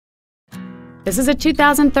This is a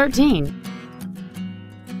 2013.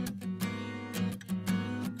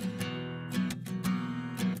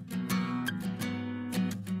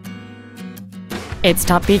 Its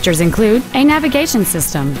top features include a navigation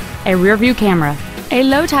system, a rear-view camera, a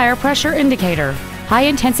low tire pressure indicator,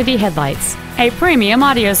 high-intensity headlights, a premium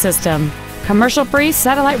audio system, commercial-free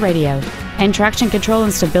satellite radio, and traction control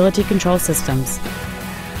and stability control systems.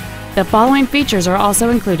 The following features are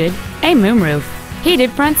also included: a moonroof,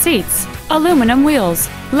 heated front seats, aluminum wheels,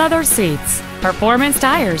 leather seats, performance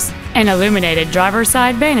tires, an illuminated driver's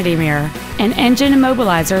side vanity mirror, an engine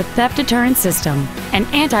immobilizer theft deterrent system, an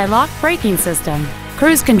anti-lock braking system,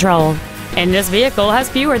 cruise control, and this vehicle has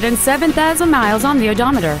fewer than 7,000 miles on the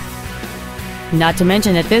odometer. Not to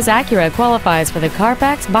mention that this Acura qualifies for the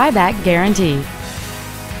Carfax buyback guarantee.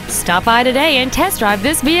 Stop by today and test drive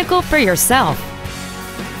this vehicle for yourself.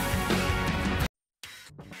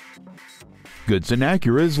 Goodson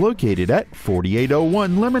Acura is located at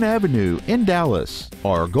 4801 Lemmon Avenue in Dallas.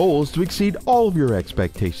 Our goal is to exceed all of your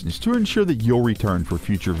expectations to ensure that you'll return for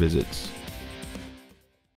future visits.